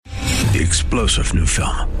The explosive new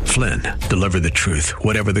film, Flynn, deliver the truth,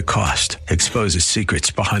 whatever the cost, exposes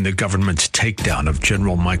secrets behind the government's takedown of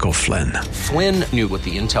General Michael Flynn. Flynn knew what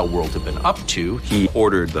the intel world had been up to. He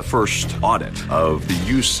ordered the first audit of the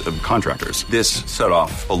use of contractors. This set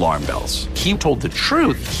off alarm bells. He told the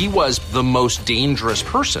truth. He was the most dangerous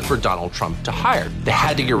person for Donald Trump to hire. They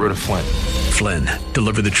had to get rid of Flynn. Flynn,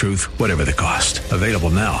 deliver the truth, whatever the cost. Available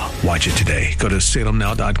now. Watch it today. Go to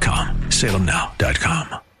salemnow.com.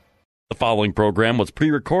 salemnow.com. The following program was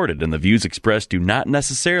pre-recorded, and the views expressed do not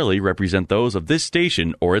necessarily represent those of this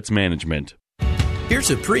station or its management. Here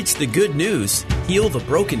to preach the good news, heal the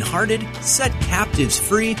brokenhearted, set captives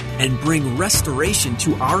free, and bring restoration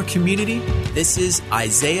to our community, this is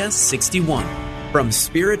Isaiah 61. From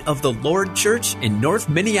Spirit of the Lord Church in North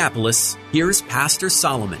Minneapolis, here's Pastor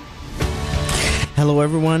Solomon. Hello,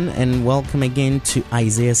 everyone, and welcome again to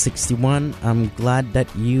Isaiah 61. I'm glad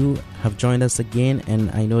that you have joined us again,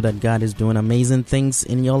 and I know that God is doing amazing things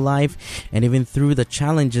in your life, and even through the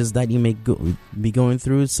challenges that you may be going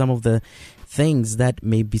through, some of the things that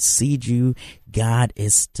may besiege you, God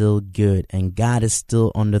is still good, and God is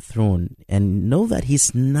still on the throne, and know that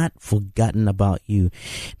He's not forgotten about you.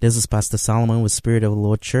 This is Pastor Solomon with Spirit of the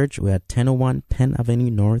Lord Church. We're at 1001 Penn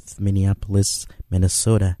Avenue North, Minneapolis,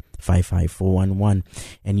 Minnesota, 55411,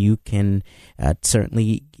 and you can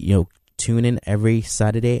certainly tune in every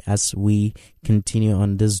Saturday as we continue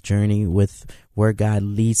on this journey with where God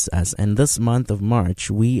leads us. And this month of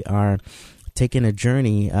March, we are taking a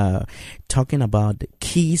journey talking about the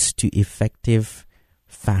keys to effective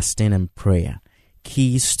fasting and prayer.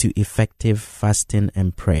 Keys to effective fasting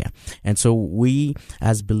and prayer. And so we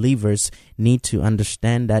as believers need to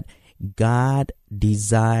understand that God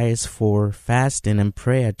desires for fasting and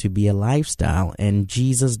prayer to be a lifestyle, and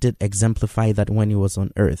Jesus did exemplify that when He was on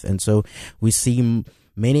earth. And so we see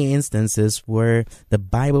many instances where the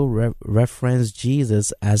Bible referenced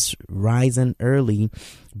Jesus as rising early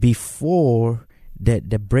before the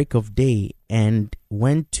break of day and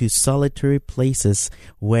went to solitary places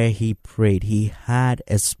where He prayed. He had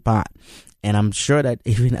a spot. And I'm sure that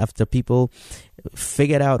even after people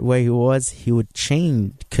figured out where He was, He would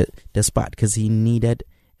change the spot because He needed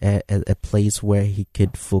a place where He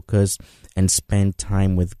could focus and spend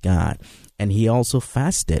time with God. And He also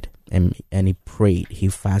fasted and He prayed. He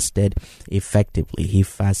fasted effectively. He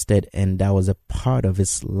fasted, and that was a part of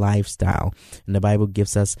His lifestyle. And the Bible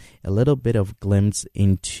gives us a little bit of glimpse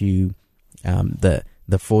into the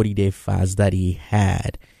 40-day fast that He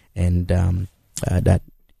had, and that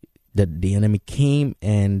the enemy came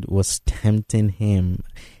and was tempting Him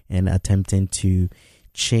and attempting to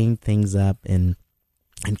chain things up and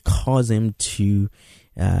cause Him to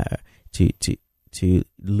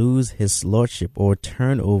lose His lordship or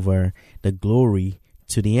turn over the glory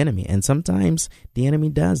to the enemy. And sometimes the enemy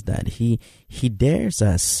does that. He dares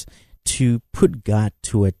us to put God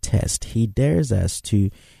to a test. He dares us to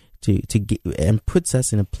get, and puts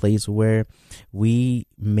us in a place where we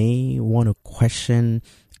may want to question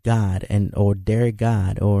God or dare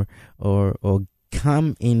God or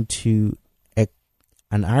come into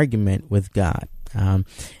an argument with God,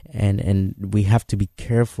 and we have to be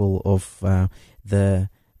careful of the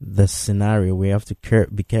scenario. We have to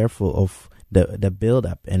be careful of the build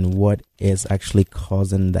up and what is actually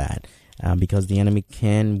causing that, because the enemy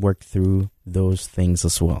can work through those things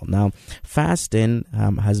as well. Now, fasting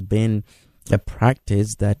has been a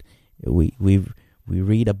practice that we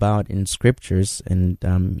read about in scriptures, and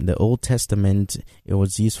the Old Testament, it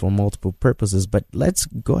was used for multiple purposes. But let's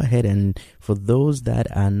go ahead, and for those that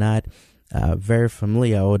are not very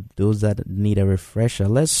familiar, or those that need a refresher,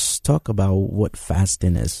 let's talk about what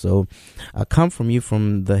fasting is. So I come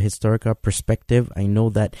from the historical perspective. I know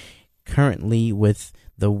that currently, with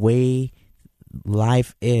the way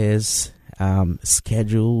life is,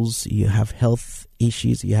 schedules, you have health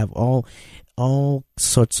issues, you have all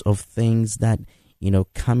sorts of things that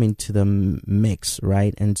come into the mix,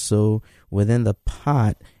 right? And so within the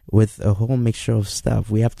pot, with a whole mixture of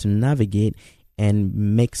stuff, we have to navigate and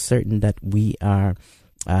make certain that we are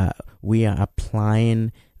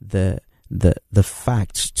applying the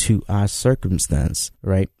facts to our circumstance,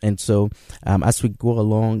 right? And so as we go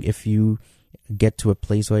along, if you get to a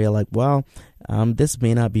place where you're like, well, this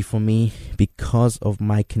may not be for me because of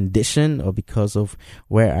my condition or because of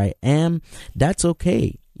where I am, that's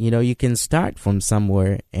okay. You can start from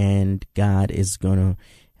somewhere, and God is going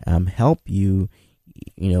to help you,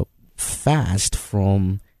 fast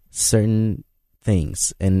from certain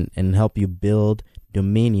things and help you build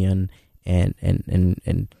dominion and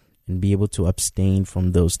be able to abstain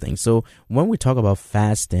from those things. So when we talk about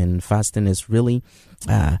fasting is really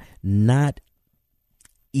not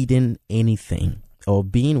eating anything or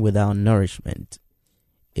being without nourishment.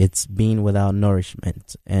 It's being without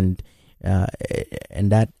nourishment, and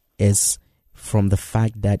that is from the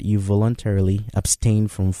fact that you voluntarily abstain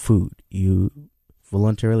from food. You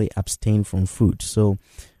voluntarily abstain from food. So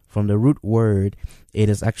from the root word, it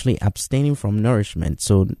is actually abstaining from nourishment.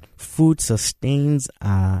 So food sustains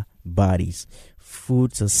our bodies.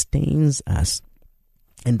 Food sustains us.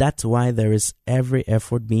 And that's why there is every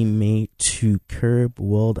effort being made to curb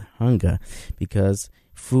world hunger, because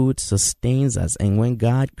food sustains us. And when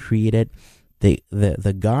God created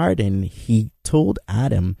the garden, he told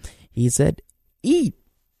Adam, he said, eat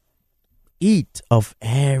of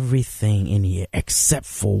everything in here except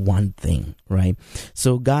for one thing, right?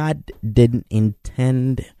 So God didn't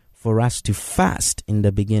intend for us to fast in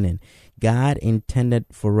the beginning. God intended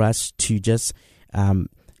for us to just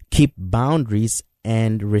keep boundaries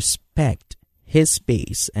and respect his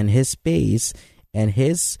space, and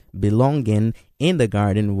his belonging in the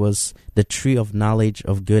garden was the tree of knowledge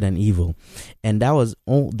of good and evil. And that was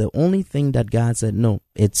the only thing that God said, no,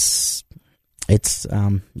 it's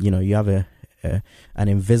you have an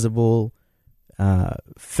invisible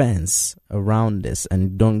fence around this,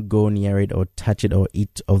 and don't go near it or touch it or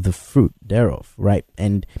eat of the fruit thereof, right?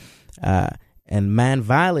 And man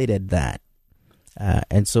violated that.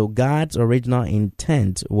 And so God's original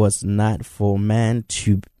intent was not for man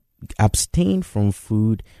to abstain from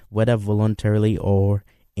food, whether voluntarily or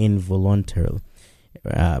involuntarily.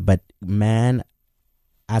 But man,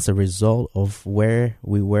 as a result of where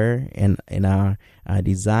we were in our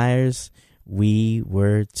desires, we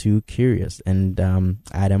were too curious. And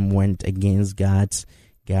Adam went against God's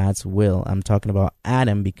will. I'm talking about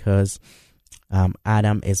Adam because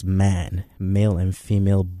Adam is man, male and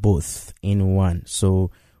female, both in one.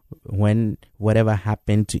 So when whatever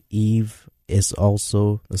happened to Eve is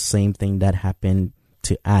also the same thing that happened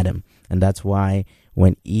to Adam. And that's why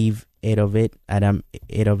when Eve ate of it, Adam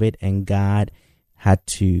ate of it, and God had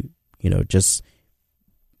to, just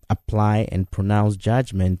apply and pronounce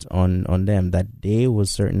judgment on them that they will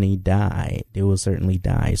certainly die. They will certainly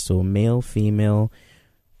die. So male, female,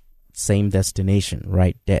 same destination,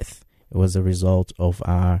 right? Death. It was a result of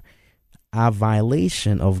our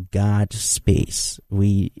violation of God's space.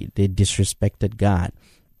 They disrespected God.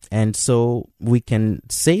 And so we can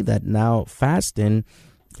say that now fasting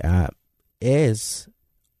is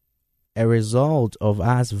a result of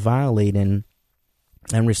us violating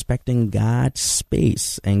and respecting God's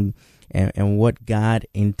space and what God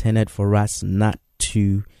intended for us not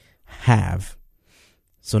to have.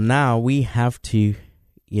 So now we have to,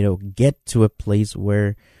 get to a place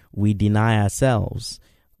where we deny ourselves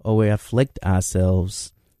or we afflict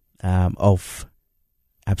ourselves of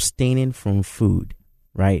abstaining from food,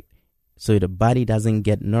 right? So the body doesn't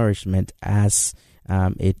get nourishment as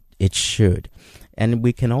it should. And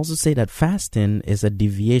we can also say that fasting is a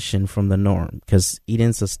deviation from the norm, because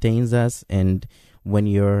eating sustains us, and when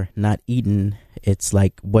you're not eating, it's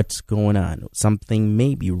like, what's going on? Something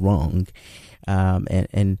may be wrong.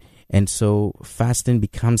 And so fasting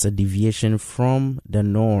becomes a deviation from the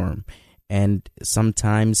norm. And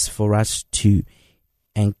sometimes for us to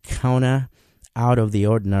encounter out of the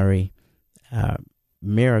ordinary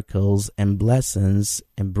miracles and blessings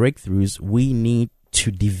and breakthroughs, we need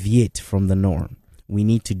to deviate from the norm. We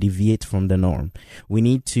need to deviate from the norm. We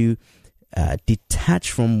need to detach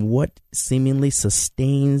from what seemingly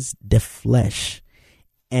sustains the flesh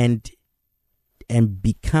and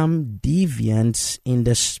become deviant in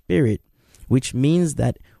the spirit, which means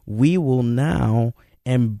that we will now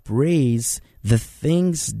embrace the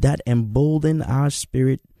things that embolden our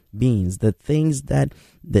spirit beings, the things that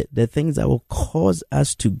will cause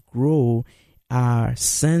us to grow our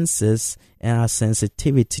senses and our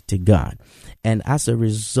sensitivity to God. And as a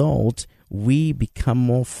result, we become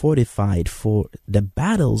more fortified for the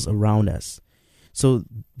battles around us. So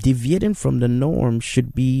deviating from the norm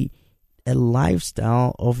should be a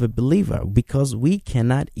lifestyle of a believer, because we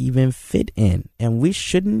cannot even fit in, and we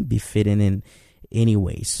shouldn't be fitting in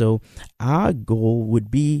anyway. So our goal would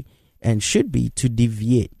be and should be to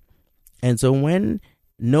deviate. And so when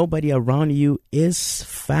nobody around you is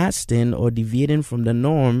fasting or deviating from the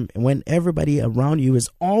norm, when everybody around you is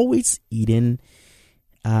always eating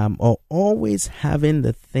or always having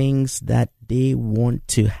the things that they want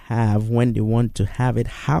to have, when they want to have it,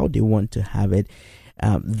 how they want to have it,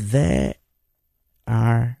 there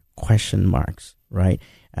are question marks, right?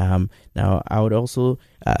 Now, I would also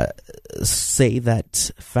say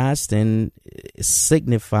that fasting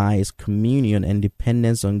signifies communion and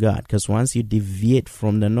dependence on God, because once you deviate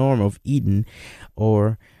from the norm of eating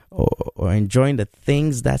or or enjoying the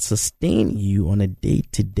things that sustain you on a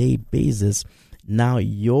day-to-day basis, now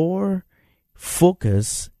your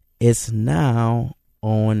focus is now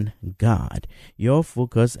on God. Your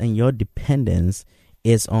focus and your dependence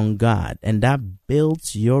is on God, and that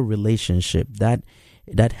builds your relationship. That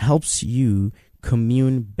helps you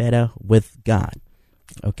commune better with God.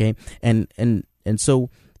 Okay, and so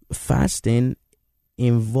fasting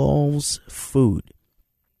involves food.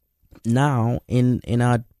 Now, in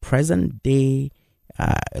our present day,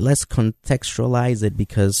 let's contextualize it,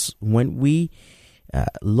 because when we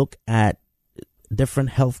look at different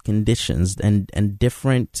health conditions and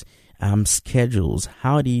different schedules,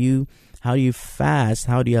 how do you fast?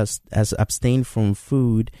 How do you abstain from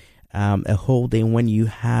food a whole day when you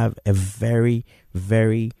have a very,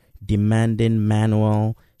 very demanding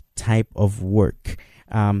manual type of work?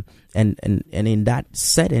 And in that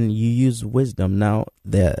setting, you use wisdom. Now,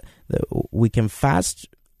 we can fast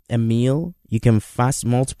a meal. You can fast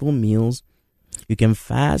multiple meals. You can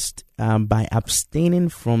fast by abstaining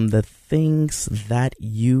from the things that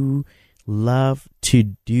you love to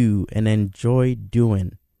do and enjoy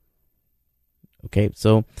doing. Okay,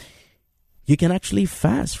 so you can actually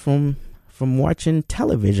fast from watching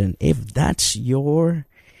television if that's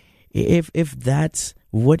if that's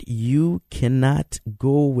what you cannot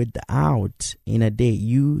go without in a day.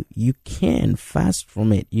 You can fast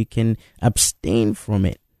from it. You can abstain from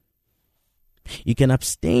it. You can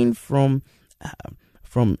abstain from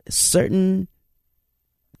certain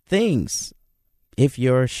things. If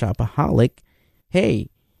you're a shopaholic, hey,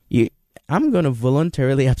 I'm going to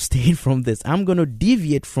voluntarily abstain from this. I'm going to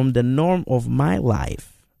deviate from the norm of my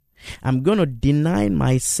life. I'm going to deny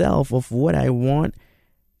myself of what I want,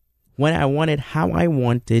 when I want it, how I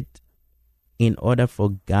want it, in order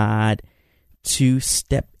for God to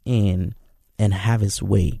step in and have his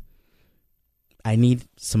way. I need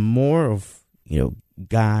some more of,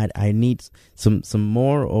 God. I need some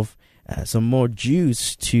more of some more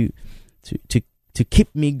juice to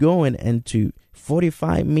keep me going and to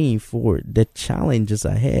fortify me for the challenges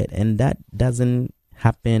ahead. And that doesn't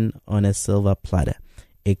happen on a silver platter.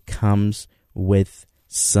 It comes with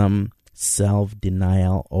some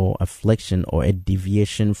self-denial or affliction or a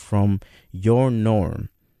deviation from your norm.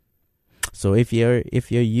 So if you're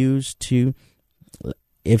used to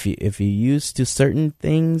certain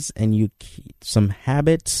things and you keep some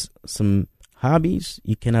habits, some hobbies,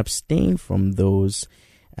 you can abstain from those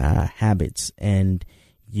habits and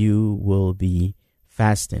you will be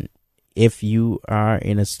fasting. If you are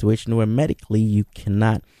in a situation where medically you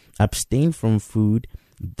cannot abstain from food,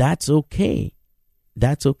 that's okay.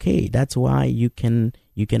 That's okay. That's why you can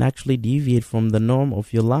actually deviate from the norm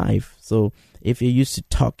of your life. So if you're used to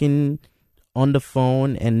talking on the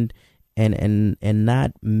phone and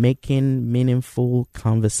not making meaningful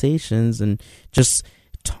conversations and just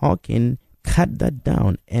talking, cut that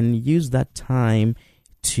down and use that time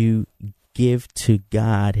to give to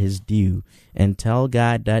God his due and tell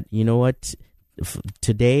God that, you know what,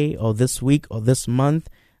 today or this week or this month,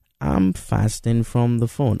 I'm fasting from the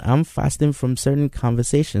phone. I'm fasting from certain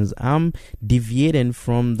conversations. I'm deviating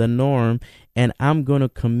from the norm, and I'm going to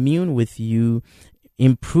commune with you,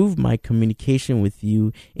 improve my communication with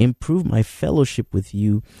you, improve my fellowship with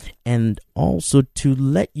you, and also to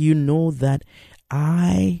let you know that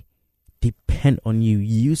I depend on you.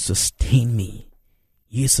 You sustain me.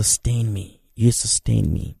 You sustain me. You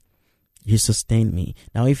sustain me. You sustain me.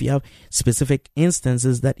 Now, if you have specific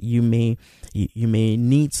instances that you may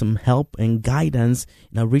need some help and guidance,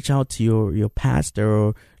 reach out to your pastor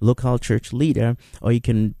or local church leader, or you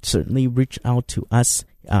can certainly reach out to us,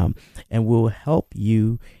 and we'll help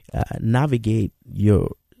you navigate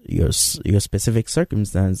your specific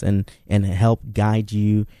circumstance and help guide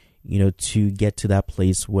you, to get to that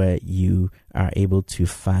place where you are able to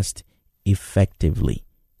fast effectively.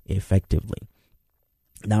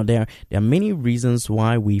 Now, there are many reasons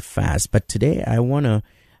why we fast, but today I wanna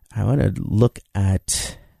look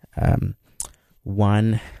at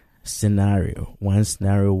one scenario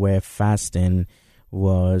where fasting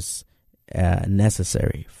was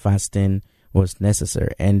necessary. Fasting was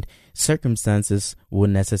necessary, and circumstances will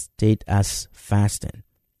necessitate us fasting,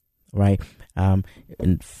 right?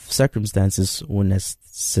 And circumstances will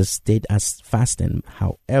necessitate us fasting.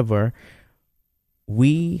 However,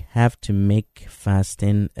 we have to make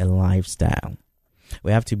fasting a lifestyle.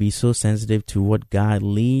 We have to be so sensitive to what God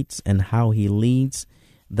leads and how he leads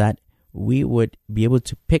that we would be able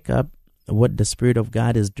to pick up what the Spirit of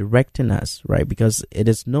God is directing us, right? Because it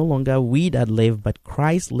is no longer we that live, but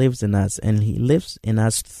Christ lives in us, and he lives in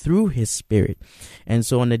us through his Spirit. And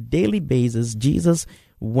so on a daily basis, Jesus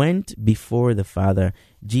went before the Father.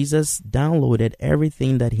 Jesus downloaded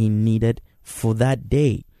everything that he needed for that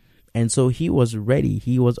day. And so he was ready.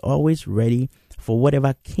 He was always ready for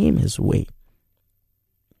whatever came his way.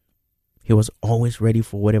 He was always ready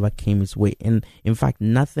for whatever came his way. And in fact,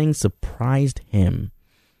 nothing surprised him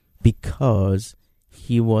because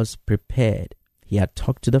he was prepared. He had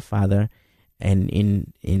talked to the Father, and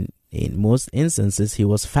in most instances, he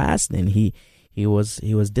was fasting. He was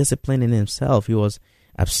disciplining himself. He was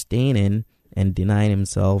abstaining and denying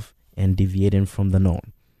himself and deviating from the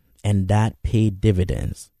norm. And that paid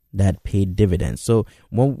dividends. So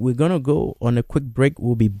we're going to go on a quick break.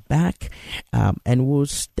 We'll be back and we'll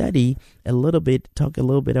study a little bit, talk a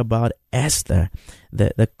little bit about Esther,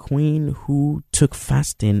 the queen who took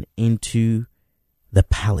fasting into the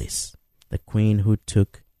palace. The queen who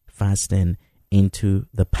took fasting into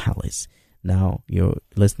the palace. Now, you're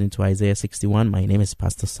listening to Isaiah 61. My name is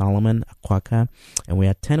Pastor Solomon Akwaka, and we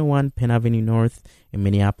are 1001 Penn Avenue North in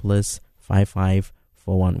Minneapolis,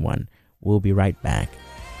 55411. We'll be right back.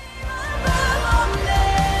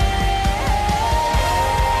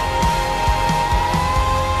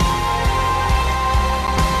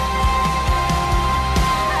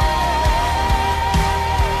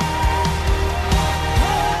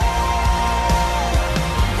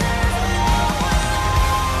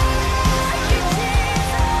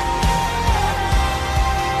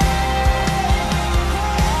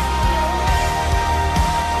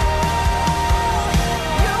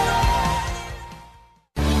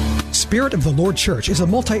 Spirit of the Lord Church is a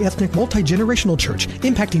multi-ethnic, multi-generational church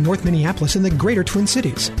impacting North Minneapolis and the greater Twin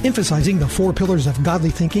Cities, emphasizing the 4 pillars of godly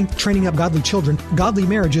thinking, training up godly children, godly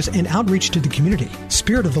marriages, and outreach to the community.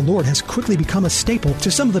 Spirit of the Lord has quickly become a staple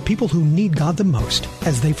to some of the people who need God the most.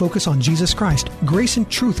 As they focus on Jesus Christ, grace and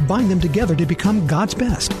truth bind them together to become God's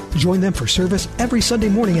best. Join them for service every Sunday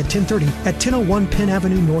morning at 10:30 at 1001 Penn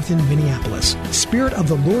Avenue North in Minneapolis. Spirit of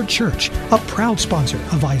the Lord Church, a proud sponsor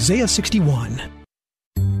of Isaiah 61.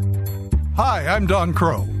 Hi, I'm Don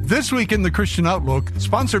Crow. This week in the Christian Outlook,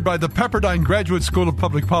 sponsored by the Pepperdine Graduate School of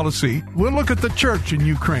Public Policy, we'll look at the church in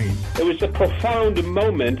Ukraine. It was a profound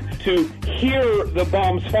moment to hear the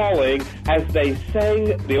bombs falling as they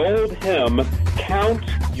sang the old hymn, Count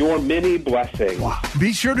Your Many Blessings. Wow.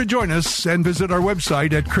 Be sure to join us and visit our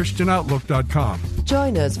website at ChristianOutlook.com.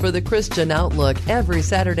 Join us for the Christian Outlook every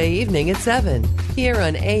Saturday evening at 7 here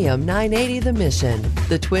on AM 980 The Mission,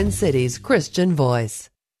 the Twin Cities Christian Voice.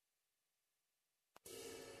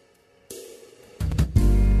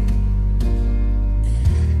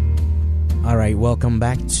 All right, welcome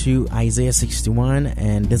back to Isaiah 61,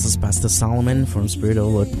 and this is Pastor Solomon from Spirit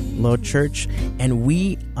of the Lord Church, and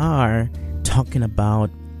we are talking about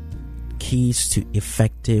keys to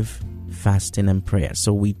effective fasting and prayer.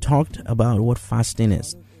 So we talked about what fasting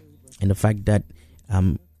is, and the fact that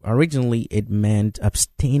originally it meant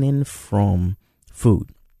abstaining from food,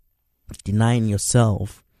 denying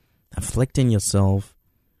yourself, afflicting yourself,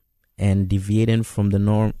 and deviating from the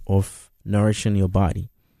norm of nourishing your body.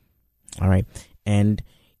 All right. And,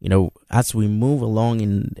 as we move along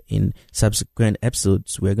in subsequent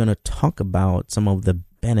episodes, we're going to talk about some of the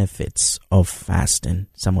benefits of fasting,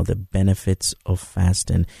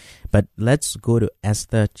 But let's go to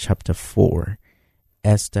Esther chapter 4.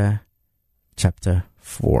 Esther chapter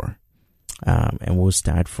 4. And we'll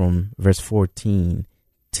start from verse 14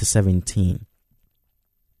 to 17.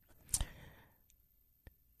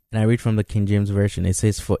 And I read from the King James Version. It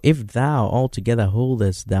says, "For if thou altogether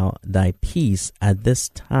holdest thou thy peace at this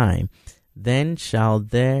time, then shall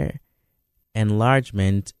there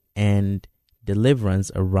enlargement and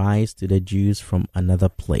deliverance arise to the Jews from another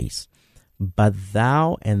place. But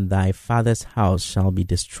thou and thy father's house shall be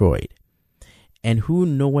destroyed. And who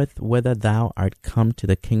knoweth whether thou art come to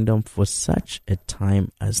the kingdom for such a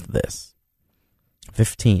time as this?"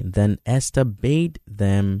 15. Then Esther bade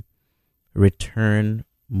them return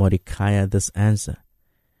Mordecai this answer: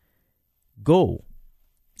 "Go,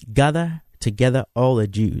 gather together all the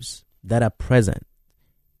Jews that are present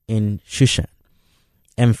in Shushan,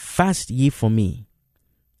 and fast ye for me,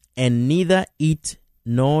 and neither eat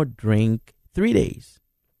nor drink 3 days,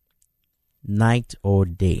 night or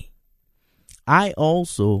day. I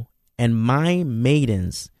also and my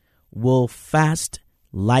maidens will fast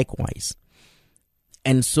likewise.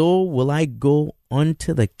 And so will I go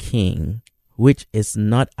unto the king, which is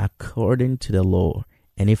not according to the law.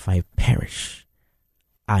 And if I perish,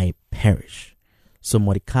 I perish." So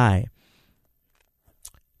Mordecai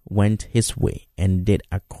went his way and did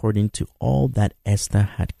according to all that Esther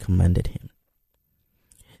had commanded him.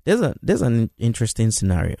 There's an interesting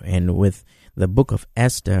scenario, and with the book of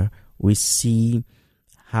Esther, we see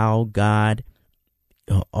how God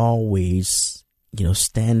always,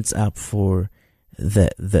 stands up for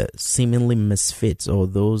the seemingly misfits or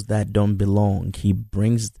those that don't belong. He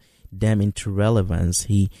brings them into relevance.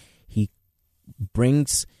 He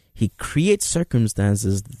creates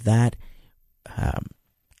circumstances that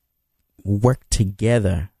work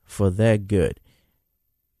together for their good.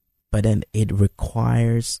 But then it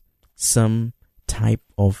requires some type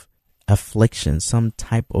of affliction, some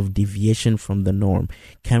type of deviation from the norm.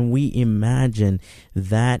 Can we imagine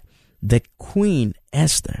that the Queen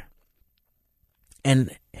Esther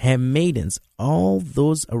and her maidens, all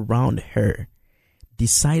those around her,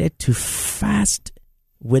 decided to fast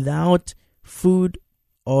without food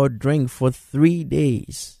or drink for 3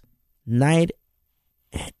 days, night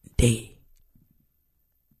and day?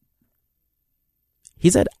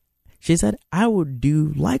 She said, I would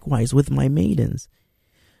do likewise with my maidens.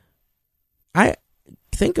 I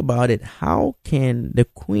think about it. How can the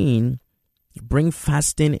queen bring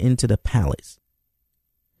fasting into the palace?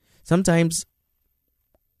 Sometimes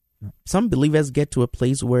some believers get to a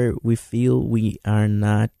place where we feel we are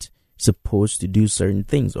not supposed to do certain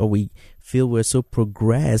things, or we feel we're so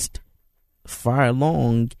progressed far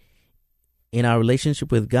along in our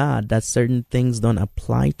relationship with God that certain things don't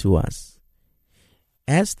apply to us.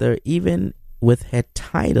 Esther, even with her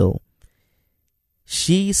title,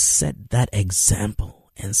 she set that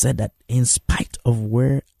example and said that in spite of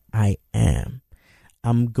where I am,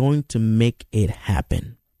 I'm going to make it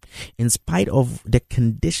happen. In spite of the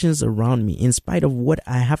conditions around me, in spite of what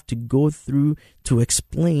I have to go through to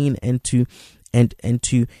explain and to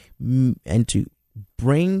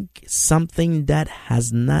bring something that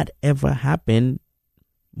has not ever happened,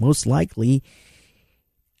 most likely,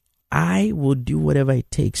 I will do whatever it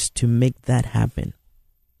takes to make that happen,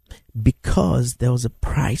 because there was a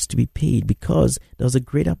price to be paid, because there was a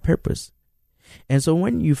greater purpose. And so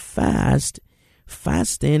when you fasting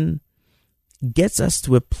gets us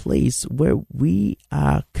to a place where we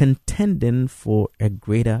are contending for a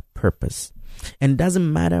greater purpose. And it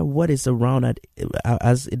doesn't matter what is around it,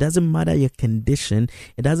 as it doesn't matter your condition,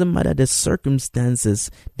 it doesn't matter the circumstances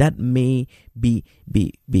that may be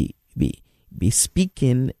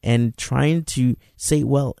speaking and trying to say,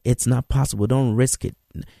 well, it's not possible, don't risk it.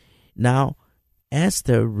 Now,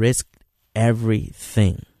 Esther risked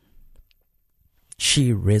everything.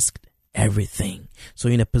 She risked everything. So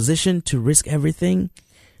in a position to risk everything,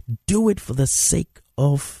 do it for the sake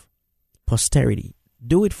of posterity.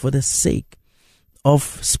 Do it for the sake of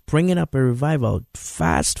springing up a revival.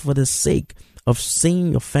 Fast for the sake of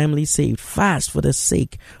seeing your family saved. Fast for the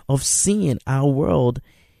sake of seeing our world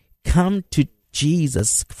come to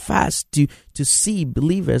Jesus. Fast to see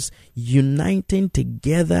believers uniting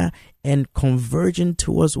together and converging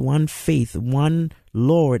towards one faith, one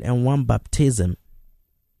Lord, and one baptism.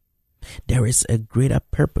 There is a greater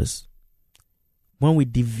purpose. When we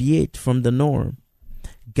deviate from the norm,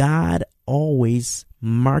 God always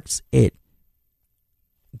marks it.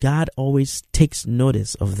 God always takes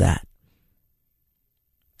notice of that.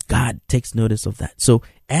 God takes notice of that. So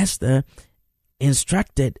Esther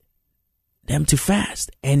instructed them to fast,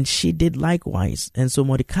 and she did likewise. And so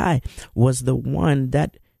Mordecai was the one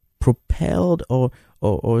that propelled or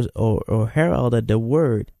heralded the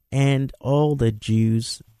word, and all the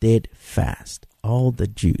Jews did fast. All the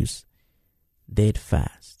Jews did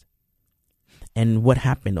fast. And what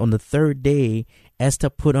happened? On the third day, Esther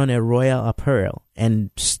put on a royal apparel and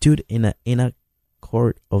stood in the inner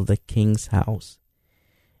court of the king's house.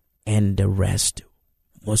 And the rest,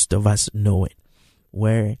 most of us know it,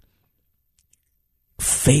 where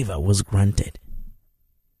favor was granted.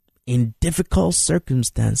 In difficult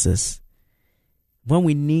circumstances, when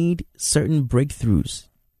we need certain breakthroughs,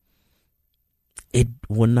 it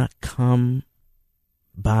will not come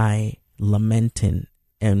by lamenting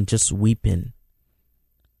and just weeping.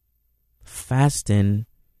 Fasting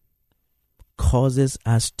causes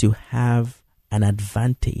us to have an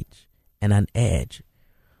advantage and an edge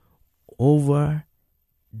over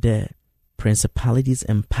the principalities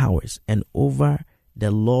and powers and over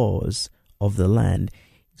the laws of the land.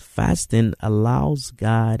 Fasting allows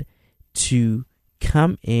God to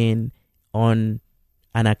come in on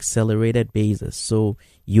an accelerated basis. So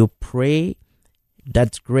you pray,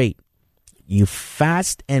 that's great. You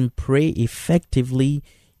fast and pray effectively,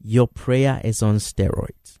 your prayer is on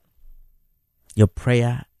steroids. Your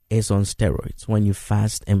prayer is on steroids when you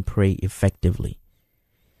fast and pray effectively.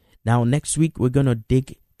 Now, next week, we're going to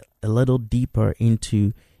dig a little deeper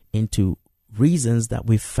into reasons that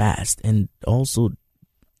we fast, and also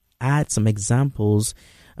add some examples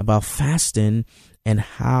about fasting and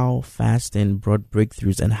how fasting brought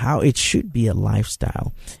breakthroughs and how it should be a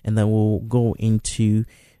lifestyle. And then we'll go into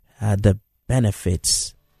the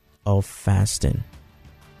benefits of fasting.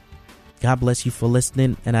 God bless you for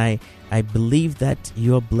listening, and I believe that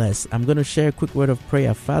you're blessed. I'm going to share a quick word of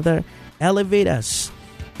prayer. Father, elevate us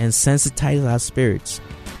and sensitize our spirits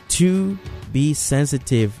to be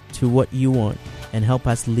sensitive to what you want, and help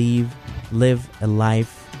us live a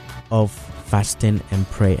life of fasting and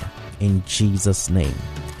prayer. In Jesus' name,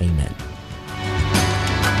 amen.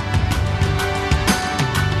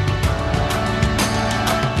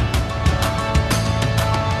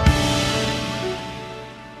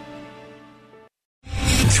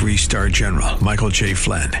 Three-star General Michael J.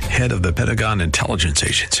 Flynn, head of the Pentagon Intelligence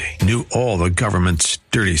Agency, knew all the government's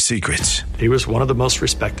dirty secrets. He was one of the most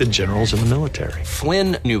respected generals in the military.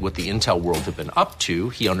 Flynn knew what the intel world had been up to.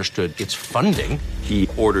 He understood its funding. He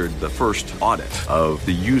ordered the first audit of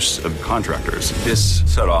the use of contractors. This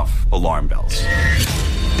set off alarm bells.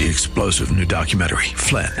 The explosive new documentary,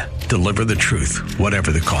 Flynn, Deliver the Truth,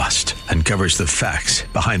 Whatever the Cost, uncovers the facts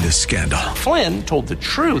behind this scandal. Flynn told the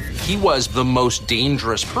truth. He was the most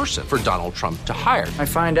dangerous person for Donald Trump to hire. I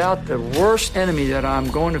find out the worst enemy that I'm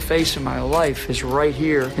going to face in my life is right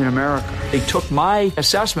here in America. They took my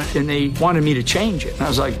assessment and they wanted me to change it. And I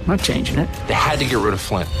was like, I'm not changing it. They had to get rid of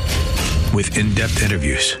Flynn. With in-depth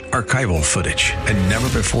interviews, archival footage, and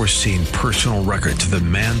never-before-seen personal records of the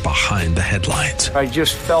man behind the headlines. I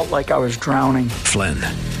just felt like I was drowning. Flynn,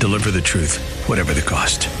 Deliver the Truth, Whatever the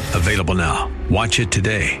Cost. Available now. Watch it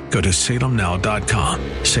today. Go to salemnow.com.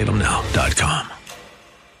 salemnow.com.